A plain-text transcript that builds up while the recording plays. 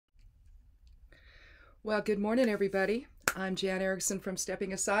Well, good morning, everybody. I'm Jan Erickson from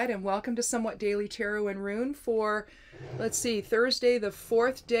Stepping Aside, and welcome to Somewhat Daily Tarot and Rune for, let's see, Thursday, the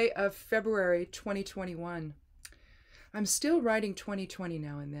 4th day of February, 2021. I'm still writing 2020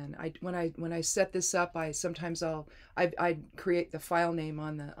 now and then. When I set this up, I create the file name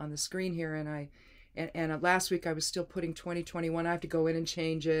on the screen here, and last week I was still putting 2021. I have to go in and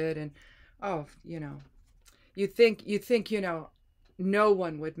change it, and you think no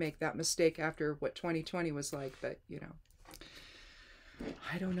one would make that mistake after what 2020 was like, but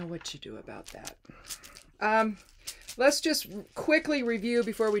I don't know what you do about that. Let's just quickly review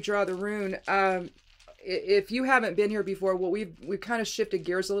before we draw the rune. If you haven't been here before, well, we've kind of shifted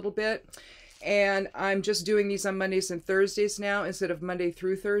gears a little bit, and I'm just doing these on Mondays and Thursdays now instead of Monday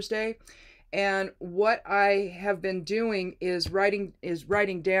through Thursday. And what I have been doing is writing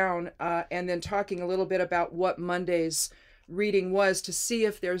down and then talking a little bit about what Monday's reading was to see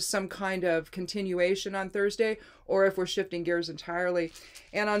if there's some kind of continuation on Thursday or if we're shifting gears entirely.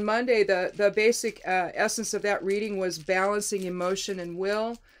 And on Monday, the basic essence of that reading was balancing emotion and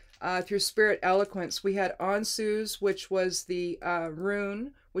will through spirit eloquence. We had Ansu's, which was the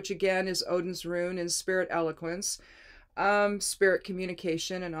rune, which again is Odin's rune in spirit eloquence, spirit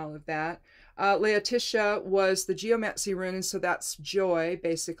communication and all of that. Laetitia was the geomancy rune, and so that's joy,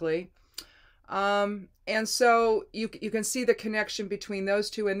 basically. And so you can see the connection between those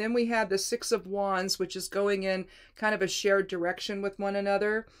two. And then we had the Six of Wands, which is going in kind of a shared direction with one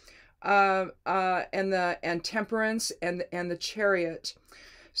another, and Temperance and the Chariot.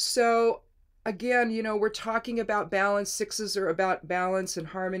 So again, we're talking about balance. Sixes are about balance and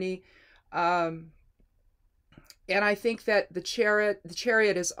harmony. And I think that the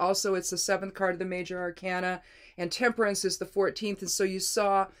Chariot is also, it's the 7th card of the major arcana, and Temperance is the 14th. And so you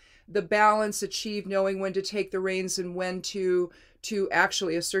saw the balance achieved, knowing when to take the reins and when to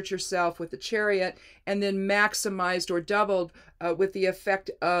actually assert yourself with the Chariot, and then maximized or doubled with the effect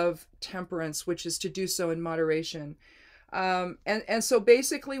of Temperance, which is to do so in moderation. And so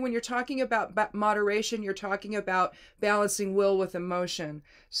basically when you're talking about moderation, you're talking about balancing will with emotion.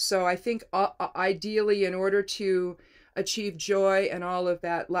 So I think ideally, in order to achieve joy and all of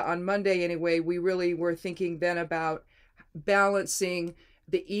that, on Monday anyway, we really were thinking then about balancing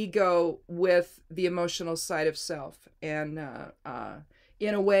the ego with the emotional side of self, and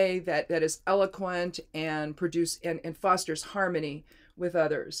in a way that is eloquent and and fosters harmony with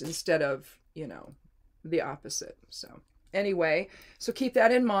others instead of the opposite. So anyway, so keep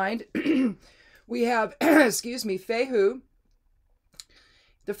that in mind. We have excuse me, Fehu,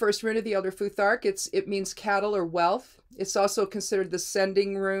 the first rune of the Elder Futhark. It means cattle or wealth. It's also considered the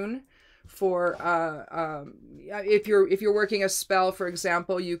sending rune for if you're working a spell, for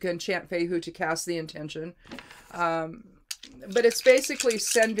example, you can chant Fehu to cast the intention. But it's basically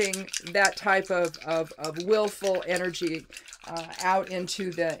sending that type of willful energy out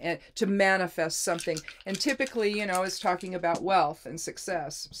into to manifest something. And typically, it's talking about wealth and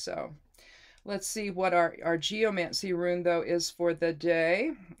success. So let's see what our geomancy rune, though, is for the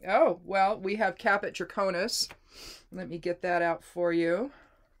day. Oh, well, we have Caput Draconis. Let me get that out for you.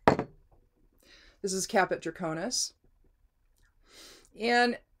 This is Caput Draconis.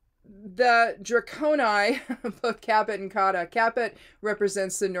 And the Draconi, both Caput and Kata. Caput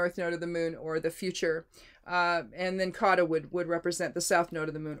represents the north node of the moon, or the future. And then Kata would represent the south node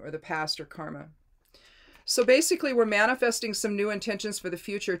of the moon, or the past, or karma. So basically, we're manifesting some new intentions for the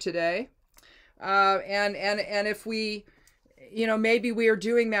future today. And if we, maybe we are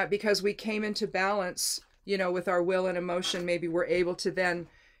doing that because we came into balance, with our will and emotion. Maybe we're able to then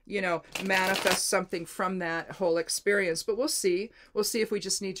manifest something from that whole experience. But we'll see. We'll see if we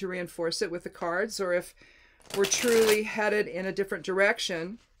just need to reinforce it with the cards, or if we're truly headed in a different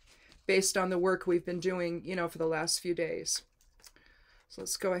direction based on the work we've been doing, for the last few days. So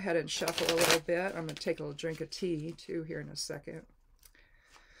let's go ahead and shuffle a little bit. I'm going to take a little drink of tea, too, here in a second.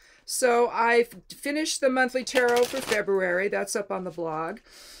 So I've finished the monthly tarot for February. That's up on the blog.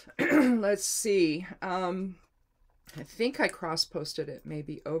 Let's see. I think I cross-posted it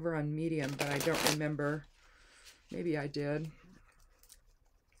maybe over on Medium, but I don't remember. Maybe I did.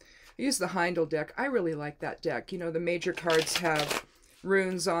 I used the Heindel deck. I really like that deck. The major cards have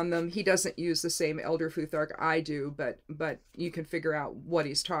runes on them. He doesn't use the same Elder Futhark I do, but you can figure out what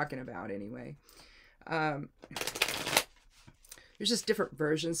he's talking about anyway. There's just different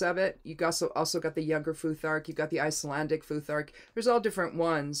versions of it. You also got the younger Futhark. You've got the Icelandic Futhark. There's all different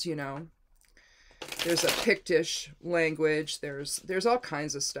ones, There's a Pictish language. There's all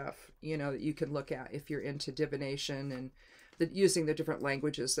kinds of stuff, that you can look at if you're into divination and using the different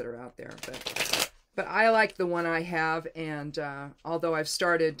languages that are out there. But But I like the one I have, and although I've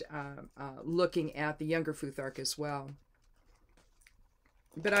started looking at the younger Futhark as well.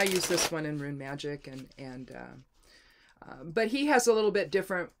 But I use this one in Rune Magic, but he has a little bit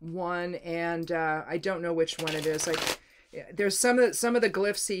different one, and I don't know which one it is. There's some of the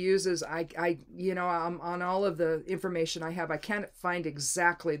glyphs he uses. You know, on all of the information I have, I can't find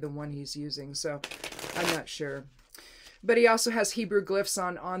exactly the one he's using, so I'm not sure. But he also has Hebrew glyphs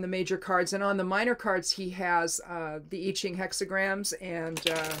on the major cards, and on the minor cards he has the I Ching hexagrams,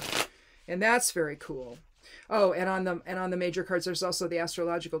 and that's very cool. Oh, and on the major cards there's also the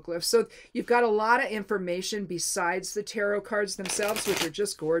astrological glyphs. So you've got a lot of information besides the tarot cards themselves, which are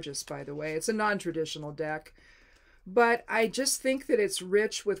just gorgeous, by the way. It's a non-traditional deck, but I just think that it's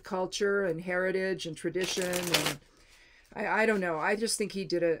rich with culture and heritage and tradition, and I don't know. I just think he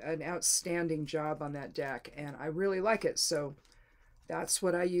did an outstanding job on that deck, and I really like it. So that's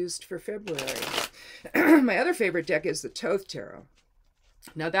what I used for February. My other favorite deck is the Thoth Tarot.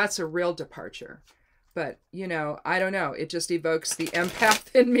 Now that's a real departure, but you know, I don't know. It just evokes the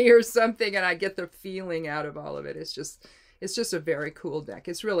empath in me or something, and I get the feeling out of all of it. It's just a very cool deck.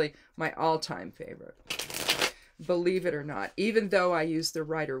 It's really my all-time favorite, believe it or not, even though I use the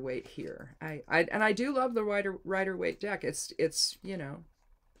Rider-Waite here. I do love the Rider-Waite deck. It's you know,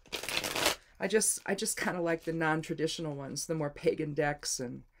 I just kind of like the non-traditional ones, the more pagan decks,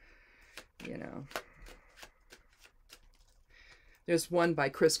 and you know. There's one by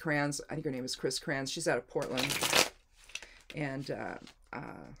Chris Kranz. I think her name is Chris Kranz. She's out of Portland. And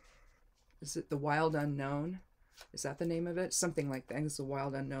is it The Wild Unknown? Is that the name of it? Something like that. I think it's The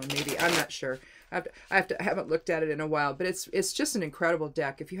Wild Unknown, maybe. I'm not sure. I haven't looked at it in a while, but it's just an incredible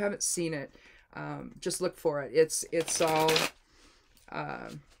deck. If you haven't seen it, just look for it. It's all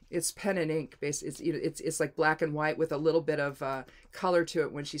it's pen and ink based. It's like black and white with a little bit of color to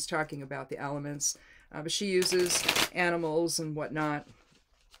it when she's talking about the elements. But she uses animals and whatnot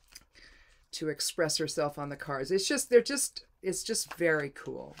to express herself on the cards. It's just very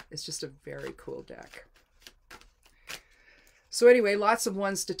cool. It's just a very cool deck. So anyway, lots of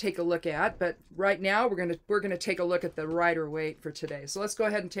ones to take a look at, but right now we're gonna take a look at the Rider-Waite for today. So let's go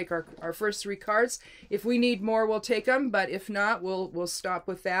ahead and take our first 3 cards. If we need more, we'll take them, but if not, we'll stop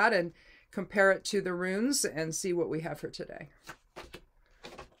with that and compare it to the runes and see what we have for today.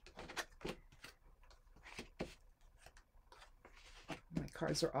 My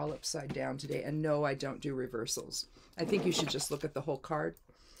cards are all upside down today, and no, I don't do reversals. I think you should just look at the whole card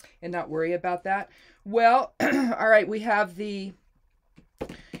and not worry about that. Well, all right, we have and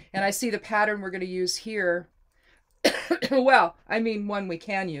I see the pattern we're going to use here. Well, I mean, one we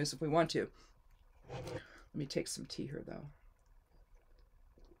can use if we want to. Let me take some tea here, though,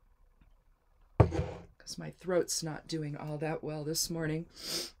 because my throat's not doing all that well this morning.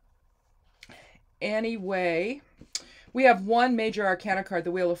 Anyway, we have one major arcana card,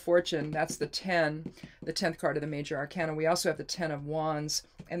 the Wheel of Fortune. That's the 10, the 10th card of the major arcana. We also have the 10 of Wands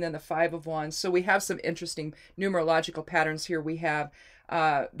and then the 5 of Wands. So we have some interesting numerological patterns here. We have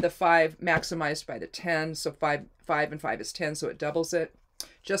the 5 maximized by the 10. So 5 and 5 is 10, so it doubles it.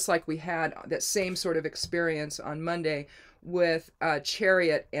 Just like we had that same sort of experience on Monday with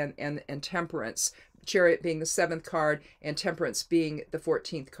Chariot and Temperance. Chariot being the 7th card and Temperance being the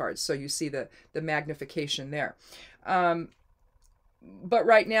 14th card. So you see the magnification there. But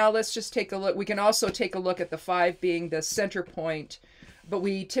right now, let's just take a look. We can also take a look at the 5 being the center point, but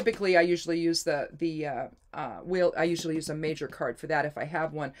I usually use I usually use a major card for that if I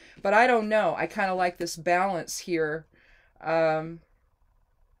have one. But I don't know. I kind of like this balance here. But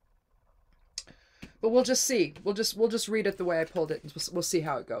we'll just see. We'll just read it the way I pulled it. We'll see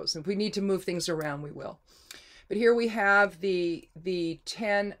how it goes. If we need to move things around, we will. But here we have the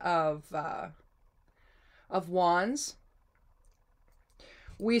 10 of Wands.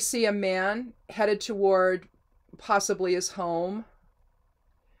 We see a man headed toward possibly his home.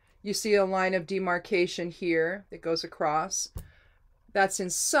 You see a line of demarcation here that goes across. That's in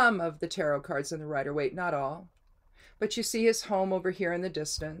some of the tarot cards in the Rider-Waite, not all. But you see his home over here in the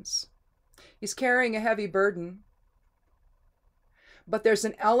distance. He's carrying a heavy burden. But there's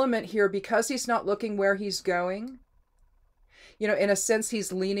an element here, because he's not looking where he's going. You know, in a sense,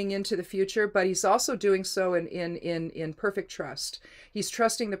 he's leaning into the future, but he's also doing so in perfect trust. He's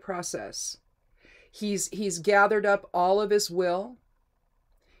trusting the process. He's gathered up all of his will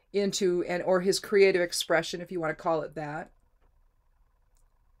into, or his creative expression, if you want to call it that.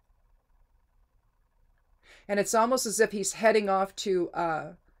 And it's almost as if he's heading off to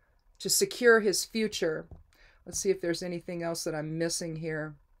secure his future. Let's see if there's anything else that I'm missing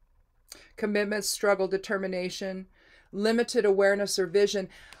here. Commitment, struggle, determination, limited awareness or vision.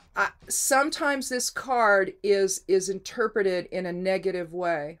 Sometimes this card is interpreted in a negative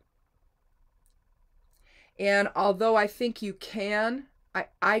way. And although I think you can,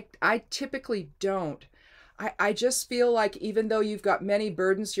 I typically don't. I just feel like even though you've got many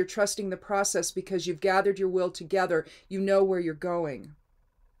burdens, you're trusting the process because you've gathered your will together. You know where you're going.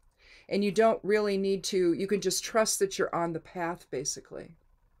 And you don't really need to, you can just trust that you're on the path, basically,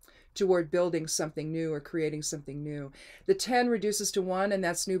 toward building something new or creating something new. The 10 reduces to 1, and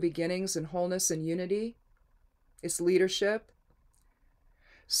that's new beginnings and wholeness and unity. It's leadership.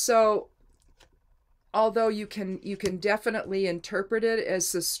 So although you can definitely interpret it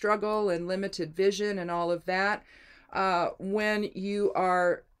as the struggle and limited vision and all of that, when you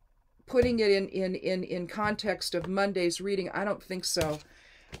are putting it in context of Monday's reading, I don't think so.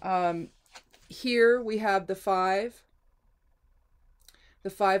 Here we have the 5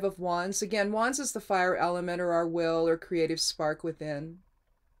 of Wands. Again, Wands is the fire element, or our will or creative spark within,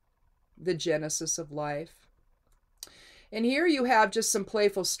 the genesis of life. And here you have just some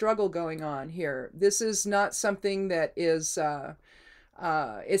playful struggle going on here. This is not something that is,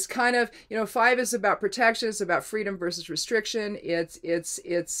 it's kind of, 5 is about protection. It's about freedom versus restriction. It's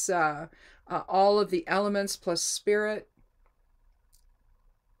all of the elements plus spirit.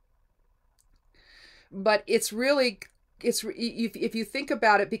 But it's really, if you think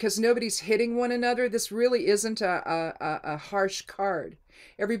about it, because nobody's hitting one another, this really isn't a harsh card.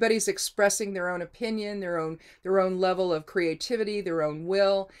 Everybody's expressing their own opinion, their own level of creativity, their own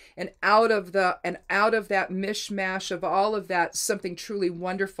will, and out of that mishmash of all of that, something truly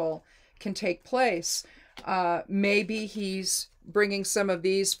wonderful can take place. Maybe he's bringing some of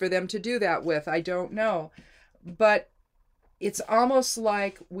these for them to do that with. I don't know, but it's almost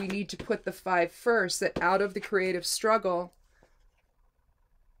like we need to put the 5 first, that out of the creative struggle,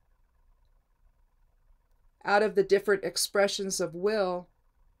 out of the different expressions of will,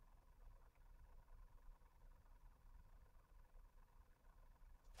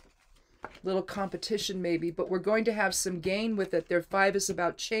 little competition maybe, but we're going to have some gain with it. Their 5 is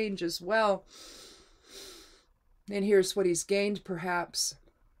about change as well. And here's what he's gained, perhaps.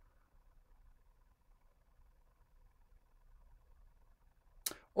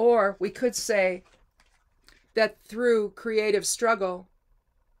 Or we could say that through creative struggle,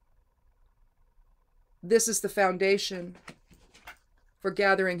 this is the foundation for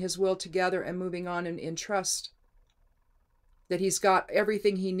gathering his will together and moving on in trust. That he's got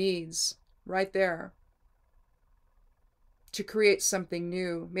everything he needs right there to create something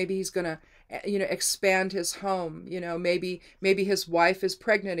new. Maybe he's going to, expand his home. Maybe his wife is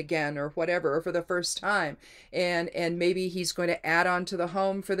pregnant again or whatever, or for the first time, and maybe he's going to add on to the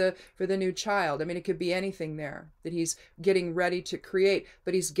home for the new child. I mean, it could be anything there that he's getting ready to create,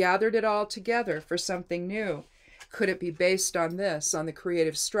 but he's gathered it all together for something new. Could it be based on this, on the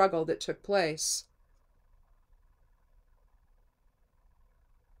creative struggle that took place?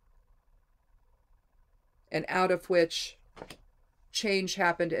 And out of which change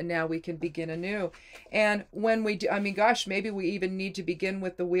happened, and now we can begin anew. And when we do, gosh, maybe we even need to begin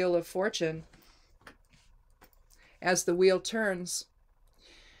with the Wheel of Fortune. As the wheel turns,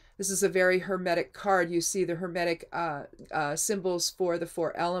 this is a very hermetic card. You see the hermetic symbols for the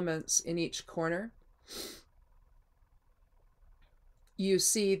 4 elements in each corner. You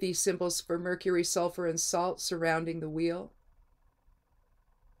see the symbols for Mercury, sulfur, and salt surrounding the wheel.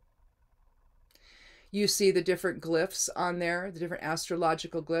 You see the different glyphs on there, the different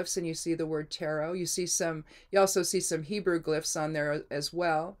astrological glyphs, and you see the word tarot. You also see some Hebrew glyphs on there as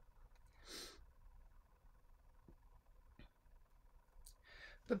well.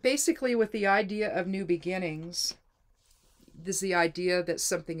 But basically, with the idea of new beginnings, this is the idea that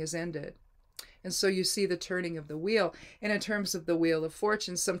something has ended. And so you see the turning of the wheel. And in terms of the Wheel of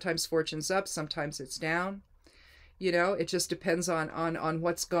Fortune, sometimes fortune's up, sometimes it's down. It just depends on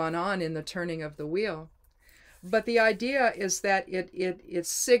what's gone on in the turning of the wheel. But the idea is that it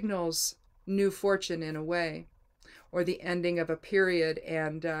signals new fortune in a way, or the ending of a period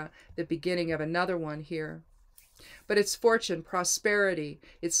and the beginning of another one here. But it's fortune, prosperity,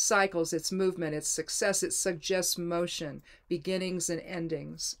 it's cycles, it's movement, it's success, it suggests motion, beginnings and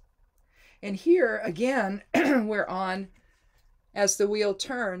endings. And here, again, we're on, as the wheel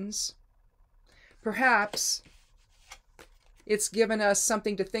turns, perhaps it's given us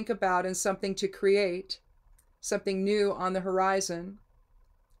something to think about and something to create, something new on the horizon.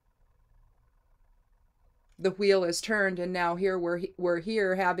 The wheel is turned, and now here we're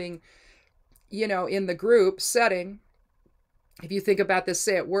here having, in the group setting. If you think about this,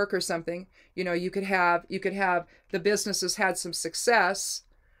 say at work or something, you could have the business has had some success,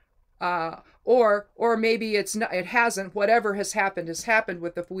 Or maybe it's not, it hasn't. Whatever has happened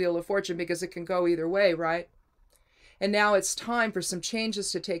with the Wheel of Fortune, because it can go either way, right? And now it's time for some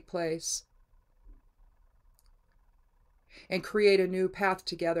changes to take place and create a new path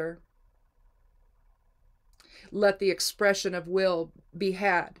together. Let the expression of will be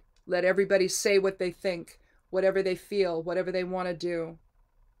had. Let everybody say what they think, whatever they feel, whatever they want to do.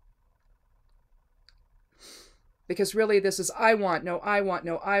 Because really this is I want, no, I want,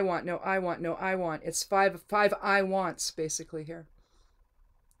 no, I want, no, I want, no, I want. It's five I wants basically here.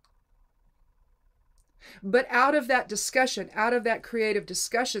 But out of that discussion, out of that creative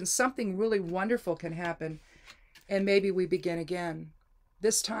discussion, something really wonderful can happen. And maybe we begin again,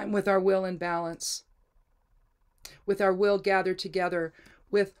 this time with our will in balance, with our will gathered together,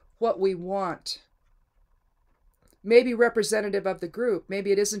 with what we want. Maybe representative of the group.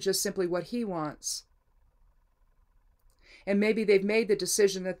 Maybe it isn't just simply what he wants. And maybe they've made the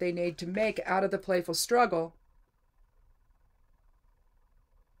decision that they need to make out of the playful struggle.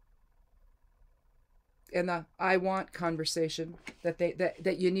 And the I want conversation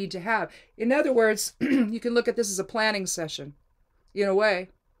that you need to have. In other words, you can look at this as a planning session, in a way,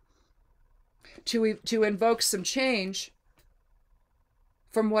 to invoke some change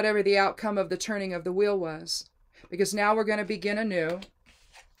from whatever the outcome of the turning of the wheel was. Because now we're going to begin anew.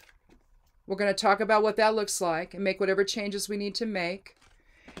 We're going to talk about what that looks like and make whatever changes we need to make.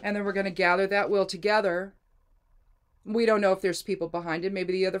 And then we're going to gather that will together. We don't know if there's people behind him.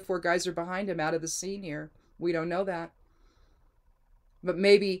 Maybe the other 4 guys are behind him out of the scene here. We don't know that. But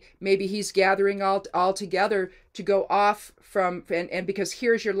maybe he's gathering all together to go off from, and because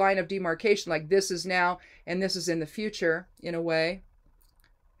here's your line of demarcation, like this is now and this is in the future, in a way.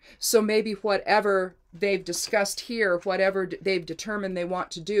 So maybe whatever they've discussed here, whatever they've determined they want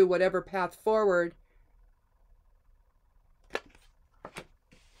to do, whatever path forward,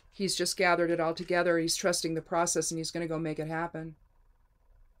 he's just gathered it all together. He's trusting the process and he's going to go make it happen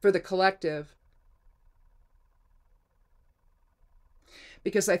for the collective.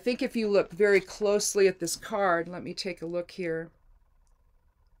 Because I think if you look very closely at this card, let me take a look here.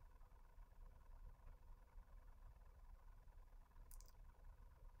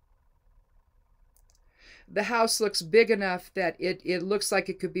 The house looks big enough that it looks like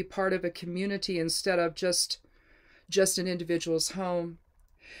it could be part of a community instead of just an individual's home.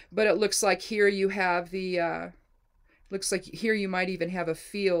 But it looks like here you have the, looks like here you might even have a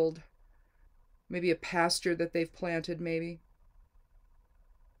field, maybe a pasture that they've planted maybe.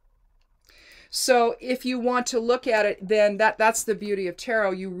 So if you want to look at it, then that's the beauty of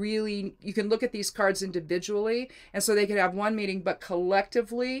tarot. You can look at these cards individually, and so they could have one meaning, but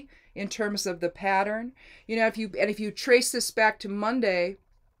collectively in terms of the pattern. You know, if you trace this back to Monday,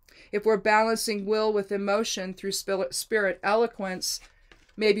 if we're balancing will with emotion through spirit eloquence,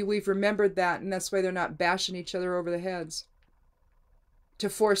 maybe we've remembered that, and that's why they're not bashing each other over the heads to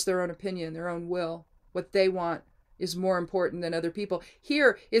force their own opinion, their own will. What they want is more important than other people.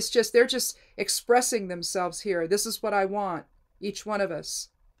 Here, it's just, they're just expressing themselves here. This is what I want, each one of us.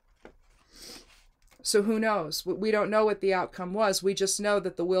 So who knows? We don't know what the outcome was. We just know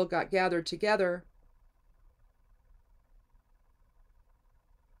that the will got gathered together.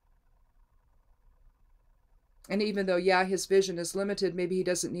 And even though, yeah, his vision is limited, maybe he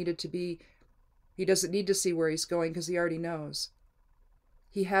doesn't need to see where he's going because he already knows.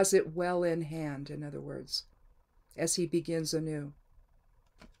 He has it well in hand, in other words, as he begins anew.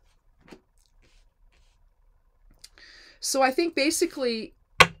 So I think basically,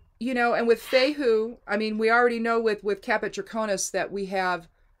 you know, and with Fehu, I mean, we already know with Caput Draconis that we have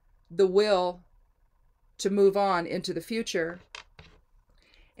the will to move on into the future.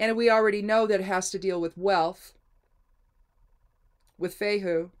 And we already know that it has to deal with wealth with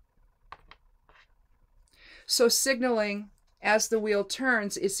Fehu. So signaling as the wheel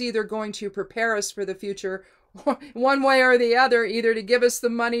turns, it's either going to prepare us for the future one way or the other, either to give us the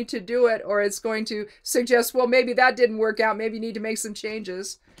money to do it, or it's going to suggest, well, maybe that didn't work out. Maybe you need to make some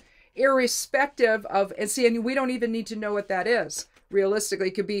changes. Irrespective of, and we don't even need to know what that is. Realistically,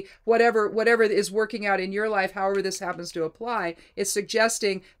 it could be whatever is working out in your life, however this happens to apply. It's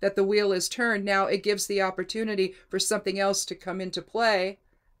suggesting that the wheel is turned. Now it gives the opportunity for something else to come into play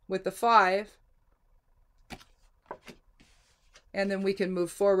with the 5. And then we can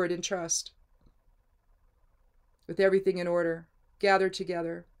move forward in trust. With everything in order, gathered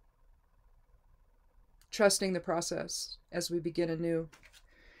together, trusting the process as we begin anew.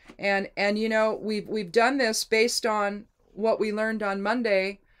 And you know, we've done this based on what we learned on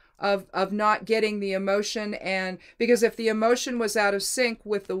Monday of not getting the emotion, and because if the emotion was out of sync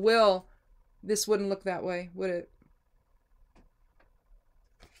with the will, this wouldn't look that way, would it?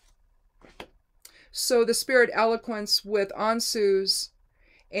 So the spirit eloquence with Ansu's,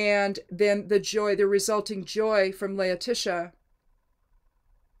 and then the joy, the resulting joy from Laetitia,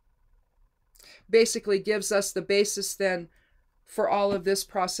 basically gives us the basis then for all of this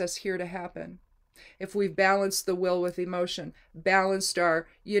process here to happen. If we've balanced the will with emotion, balanced our,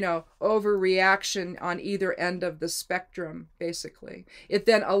 overreaction on either end of the spectrum, basically, it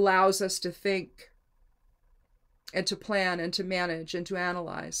then allows us to think and to plan and to manage and to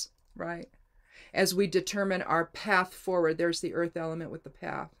analyze, right? As we determine our path forward. There's the earth element with the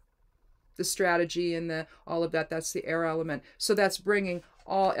path. The strategy and all of that, that's the air element. So that's bringing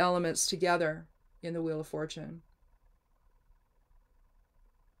all elements together in the Wheel of Fortune.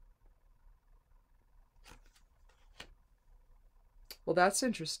 Well, that's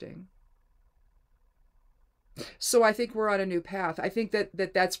interesting. So I think we're on a new path. I think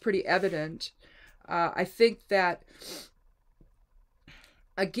that's pretty evident. I think that,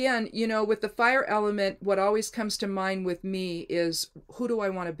 again, with the fire element, what always comes to mind with me is, who do I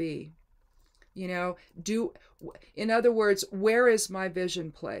want to be? In other words, where is my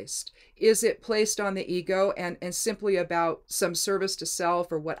vision placed? Is it placed on the ego and simply about some service to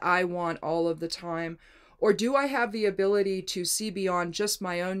self or what I want all of the time? Or do I have the ability to see beyond just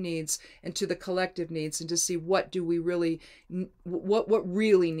my own needs and to the collective needs, and to see what really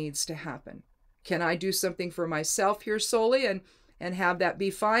needs to happen? Can I do something for myself here solely and have that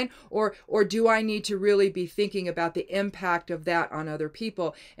be fine? Or do I need to really be thinking about the impact of that on other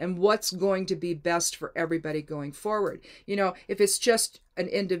people and what's going to be best for everybody going forward? If it's just an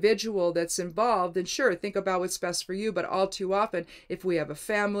individual that's involved, then sure, think about what's best for you. But all too often, if we have a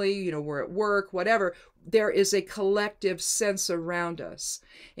family, we're at work, whatever, there is a collective sense around us.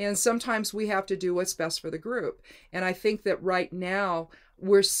 And sometimes we have to do what's best for the group. And I think that right now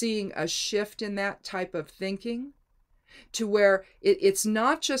we're seeing a shift in that type of thinking, to where it's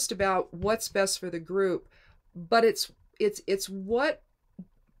not just about what's best for the group, but it's what,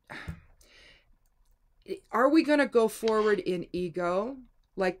 are we going to go forward in ego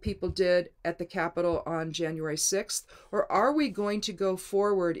like people did at the Capitol on January 6th? Or are we going to go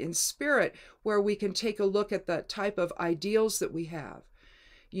forward in spirit, where we can take a look at the type of ideals that we have?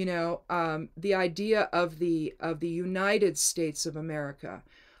 The idea of the United States of America.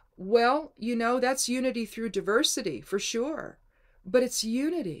 Well, that's unity through diversity, for sure. But it's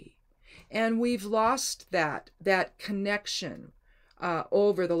unity. And we've lost that connection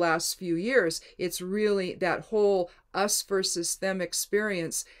over the last few years. It's really that whole us versus them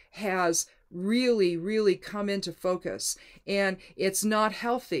experience has really, really come into focus. And it's not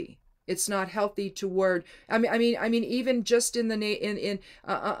healthy. It's not healthy toward, I mean, even just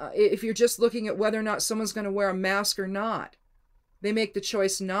if you're just looking at whether or not someone's going to wear a mask or not, they make the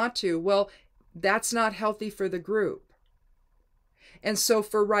choice not to. Well, that's not healthy for the group. And so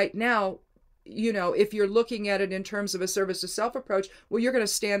for right now, if you're looking at it in terms of a service to self approach, well, you're going to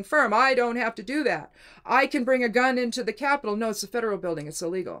stand firm. I don't have to do that. I can bring a gun into the Capitol. No, it's a federal building. It's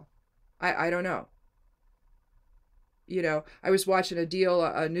illegal. I don't know. I was watching a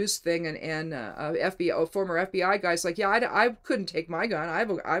news thing, and a former FBI guy's like, yeah, I couldn't take my gun.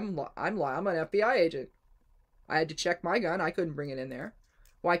 I'm an FBI agent. I had to check my gun. I couldn't bring it in there.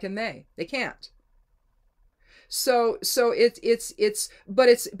 Why can they? They can't. So it's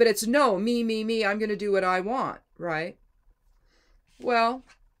no, me. I'm going to do what I want, right? Well,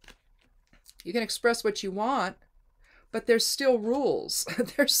 you can express what you want, but there's still rules.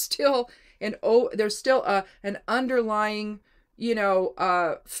 There's still an underlying,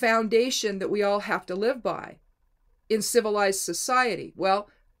 foundation that we all have to live by in civilized society. Well,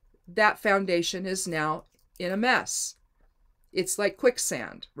 that foundation is now in a mess. It's like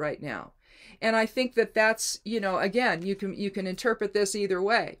quicksand right now. And I think that's, again, you can interpret this either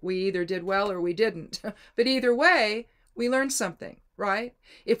way. We either did well or we didn't. But either way, we learned something, right?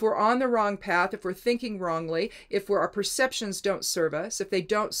 If we're on the wrong path, if we're thinking wrongly, if our perceptions don't serve us, if they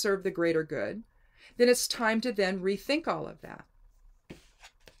don't serve the greater good, then it's time to then rethink all of that.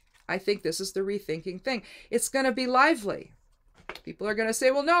 I think this is the rethinking thing. It's going to be lively. People are going to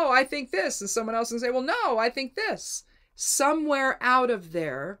say, well, no, I think this. And someone else will say, well, no, I think this. Somewhere out of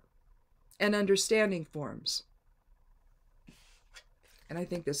there, an understanding forms. And I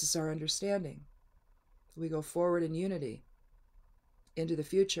think this is our understanding. We go forward in unity into the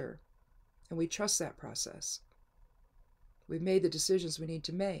future, and we trust that process. We've made the decisions we need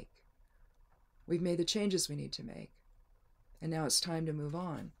to make. We've made the changes we need to make. And now it's time to move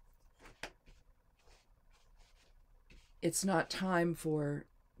on. It's not time for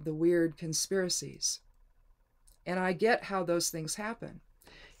the weird conspiracies. And I get how those things happen.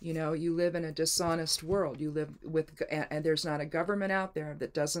 You live in a dishonest world. You live and there's not a government out there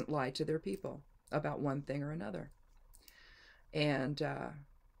that doesn't lie to their people. about one thing or another. And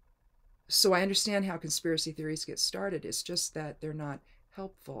so I understand how conspiracy theories get started. It's just that they're not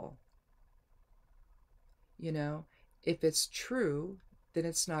helpful. You know, if it's true, then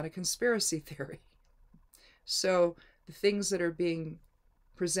it's not a conspiracy theory. So the things that are being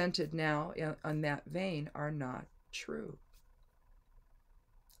presented now on that vein are not true.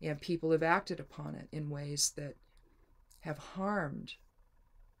 And people have acted upon it in ways that have harmed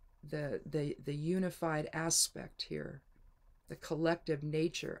the unified aspect here, the collective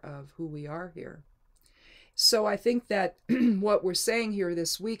nature of who we are here. So I think that what we're saying here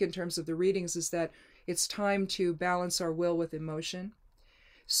this week in terms of the readings is that it's time to balance our will with emotion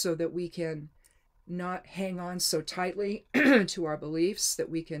so that we can not hang on so tightly to our beliefs, that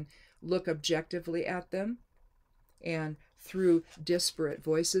we can look objectively at them and through disparate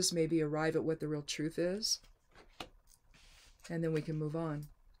voices maybe arrive at what the real truth is. And then we can move on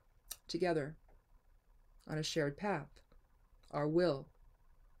together on a shared path. Our will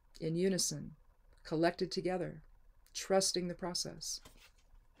in unison, collected together, trusting the process.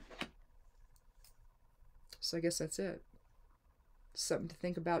 So I guess that's it. Something to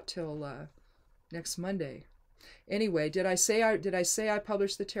think about till next Monday. Anyway, did I say I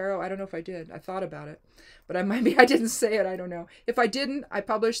published the tarot? I don't know if I did. I thought about it, but I didn't say it. I don't know. If I didn't, I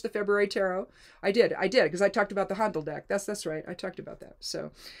published the February tarot. I did because I talked about the Handel deck. That's right. I talked about that.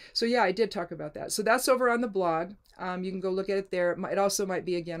 So yeah, I did talk about that. So that's over on the blog. You can go look at it there. It also might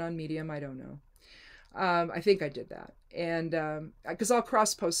be again on Medium. I don't know. I think I did that, and because I'll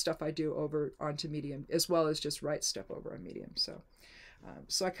cross post stuff I do over onto Medium as well as just write stuff over on Medium. So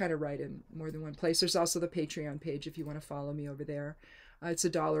I kind of write in more than one place. There's also the Patreon page if you want to follow me over there. It's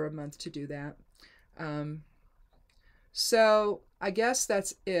 $1 a month to do that. So I guess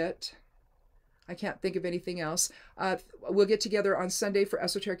that's it. I can't think of anything else. We'll get together on Sunday for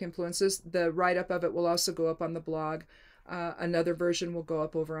Esoteric Influences. The write-up of it will also go up on the blog. Another version will go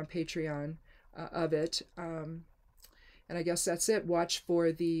up over on Patreon of it. And I guess that's it. Watch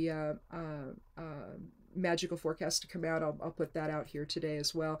for the magical forecast to come out. I'll put that out here today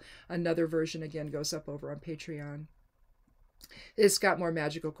as well. Another version again goes up over on Patreon. It's got more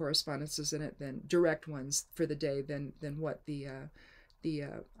magical correspondences in it than direct ones for the day than what the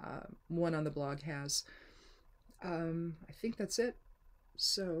one on the blog has. I think that's it.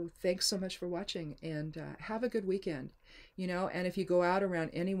 So thanks so much for watching, and have a good weekend. You know, and if you go out around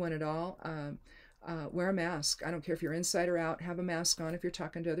anyone at all, wear a mask. I don't care if you're inside or out. Have a mask on if you're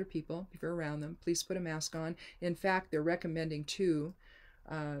talking to other people. If you're around them, please put a mask on. In fact, they're recommending to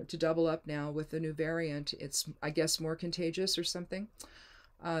double up now with the new variant. It's, I guess, more contagious or something.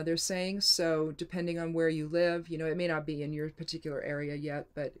 They're saying so. Depending on where you live, you know, it may not be in your particular area yet,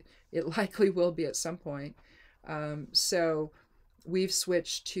 but it likely will be at some point. So we've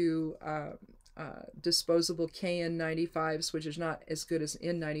switched to disposable KN95s, which is not as good as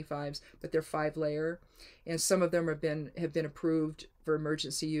N95s, but they're 5-layer, and some of them have been approved for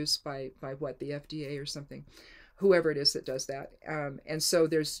emergency use by what, the FDA or something, whoever it is that does that. And so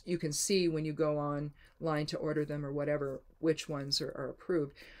you can see when you go online to order them or whatever which ones are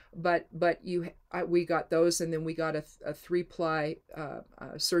approved. But we got those, and then we got a 3-ply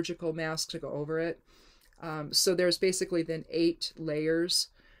surgical mask to go over it. So there's basically then 8 layers.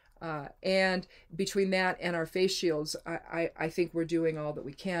 And between that and our face shields, I think we're doing all that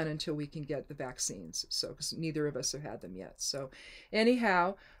we can until we can get the vaccines. So, because neither of us have had them yet. So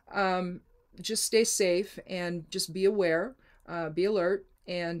anyhow, just stay safe and just be aware, be alert.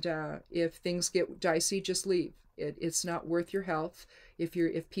 And if things get dicey, just leave. It's not worth your health.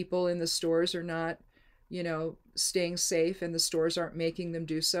 If people in the stores are not, you know, staying safe and the stores aren't making them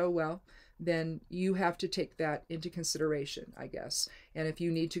do so, well, then you have to take that into consideration, I guess. And if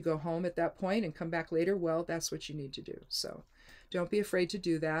you need to go home at that point and come back later, well, that's what you need to do. So don't be afraid to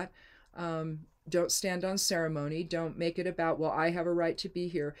do that. Don't stand on ceremony. Don't make it about, well, I have a right to be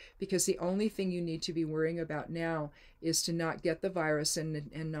here, because the only thing you need to be worrying about now is to not get the virus and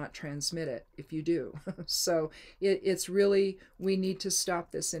not transmit it if you do. So it's really, we need to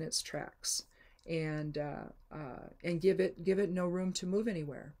stop this in its tracks and give it no room to move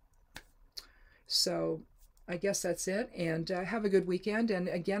anywhere. So I guess that's it, and have a good weekend. And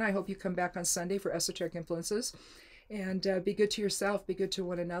again, I hope you come back on Sunday for Esoteric Influences, and be good to yourself, be good to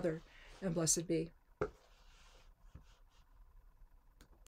one another, and blessed be.